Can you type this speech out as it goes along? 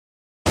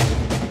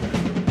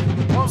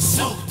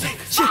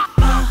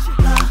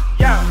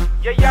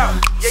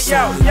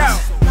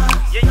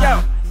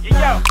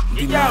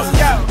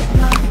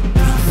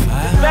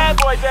Bad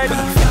boy, baby.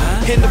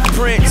 In the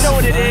Prince. You know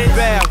what it is.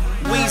 Bow,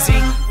 Weezy.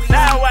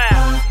 Now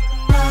wow.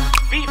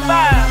 B5.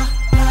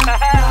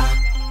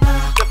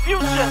 The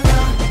future.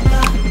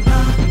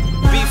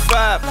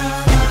 B5.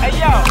 Hey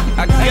yo.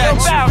 I got you.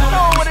 Bow,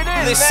 show what it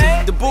is, listen,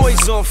 man. the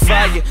boy's on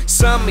fire,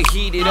 so I'ma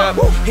heat it up.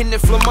 And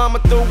if Lil' mama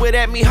throw it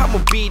at me, I'ma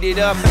beat it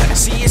up.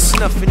 See, it's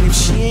nothing if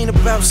she ain't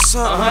about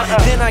something.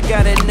 Then I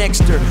gotta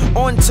next her,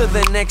 on to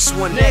the next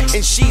one.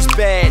 And she's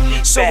bad,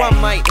 so I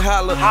might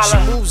holler. She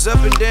moves up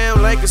and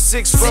down like a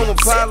 6 from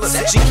Impala.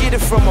 She get it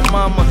from her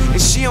mama,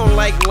 and she don't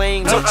like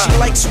lames. She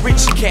likes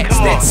rich cats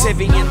that's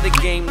heavy in the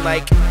game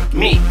like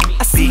me.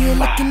 I see you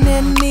looking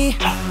at me,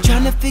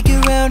 trying to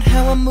figure out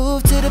how I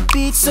move to the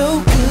beat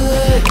so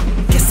good.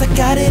 Guess I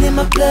got it in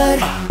my blood.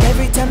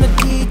 Every time the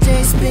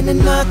DJ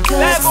spinning my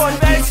cuts,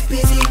 gets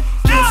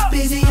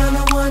busy on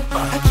the one.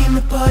 I came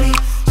to party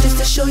just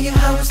to show you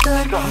how it's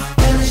done.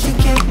 Fellas, you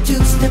can't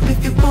two-step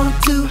if you want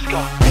to.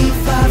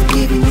 B5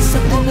 giving you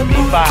something to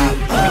move to.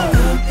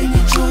 Up in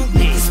your trunk,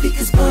 make the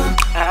speakers bump.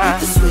 Hit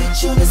the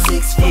switch on the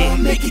 6-4,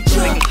 make it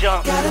jump.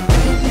 Got a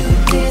brand new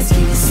dance,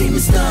 can you see me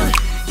stun?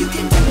 You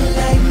can do it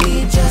like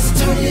me, just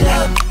turn it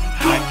up.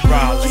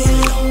 Hydraulic,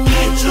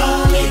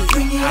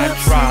 bring it up.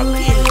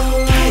 hydraulic,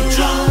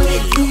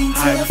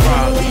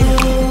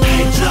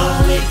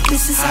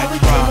 This is how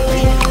it goes.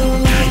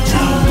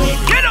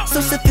 So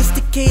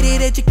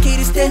sophisticated,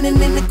 educated, standing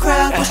in the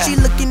crowd. But she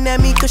looking at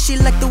me cause she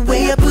like the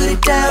way I put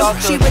it down.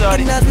 She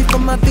recognized me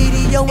from my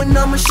video and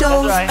all my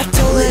shows. I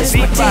told her it's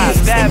my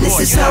dance, and this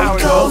is how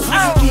it goes.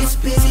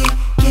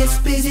 Gets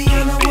busy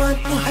on the one.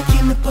 I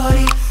came to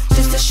party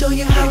just to show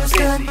you how it's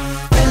done.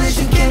 Fellas,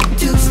 you can't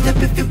two-step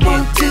if you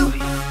want to.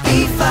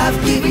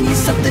 B5 giving you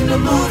something to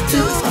move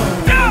to.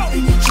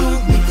 In your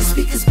trunk, make the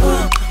speakers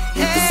bump.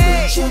 Hit the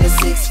switch on the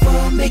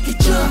 6-4, make it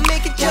jump.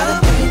 Got a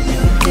brand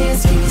new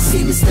dance, can you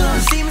see me stun?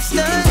 You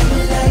can do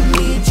it like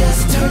me,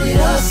 just turn it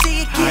up.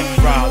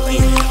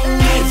 hydraulic,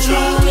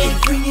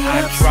 Bring it up.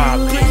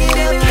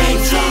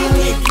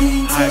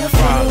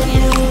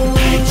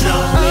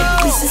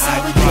 This is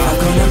how it goes. I'm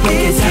gonna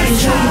break it down and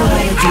show you how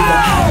to do the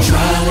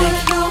hydraulic.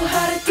 Know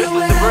how to do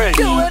it, I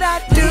do what I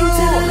do.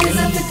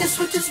 Hit the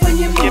switches when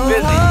you move. Get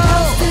busy.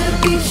 To the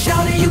beat,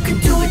 shout it, you can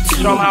do it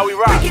too. Show 'em how we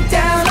rock. Break it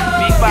down,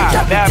 B5,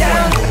 bad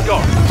boy, go.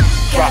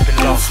 Drop it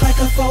low, like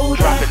a fold.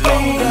 drop it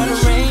low,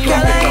 Girl,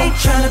 I ain't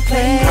tryna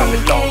play. drop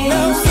it low,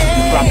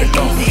 drop it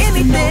low,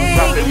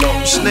 drop it low.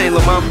 Chanel,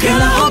 Lil' mama.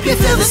 Girl, I hope you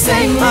feel the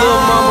same. Lil'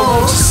 mama,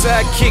 won't your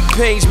sidekick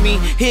page me?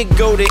 Here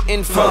go the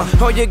info.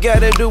 All you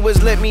gotta do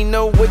is let me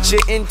know what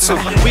you're into.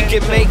 We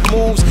can make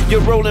moves.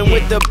 You're rolling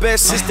with the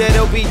best. It's that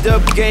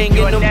B.o.B gang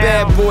and them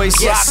bad boys.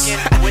 Yes,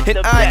 and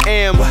I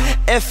am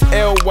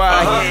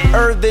FLY,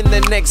 than the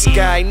next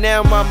guy.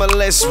 Now, mama,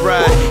 let's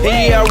ride.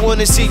 And yeah, I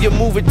wanna see you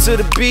move it to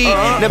the beat.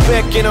 Now back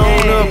it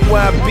on up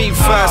while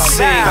B5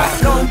 sing.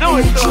 Don't do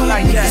it so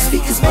like that.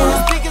 Speakers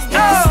bump.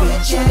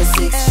 Switch on the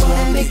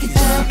 6-4, make it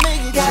jump.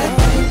 Got a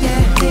brand new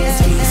dance,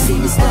 can you see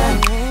me stun?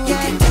 You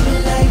can do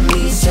it like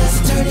me,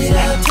 just turn it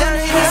up.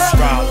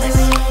 Hydraulic,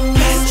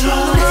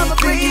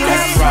 Bring it up.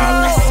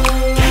 hydraulic,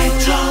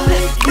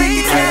 Bring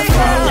it up.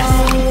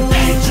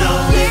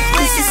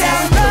 This is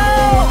how it goes.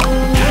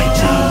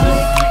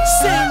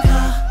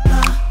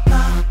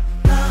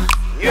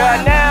 You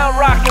are now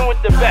rocking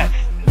with the best.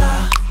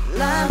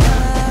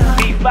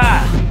 B5,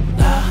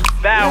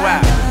 Bow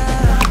Wow.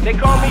 They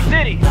call me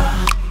Diddy.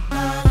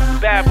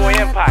 Bad Boy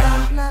Empire.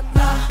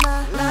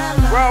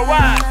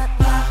 Worldwide.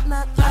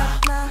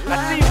 I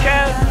see you,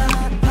 Kev.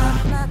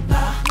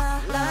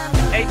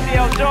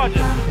 ATL,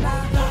 Georgia.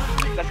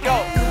 Let's go.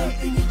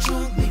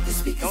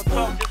 Don't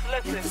talk, just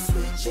listen.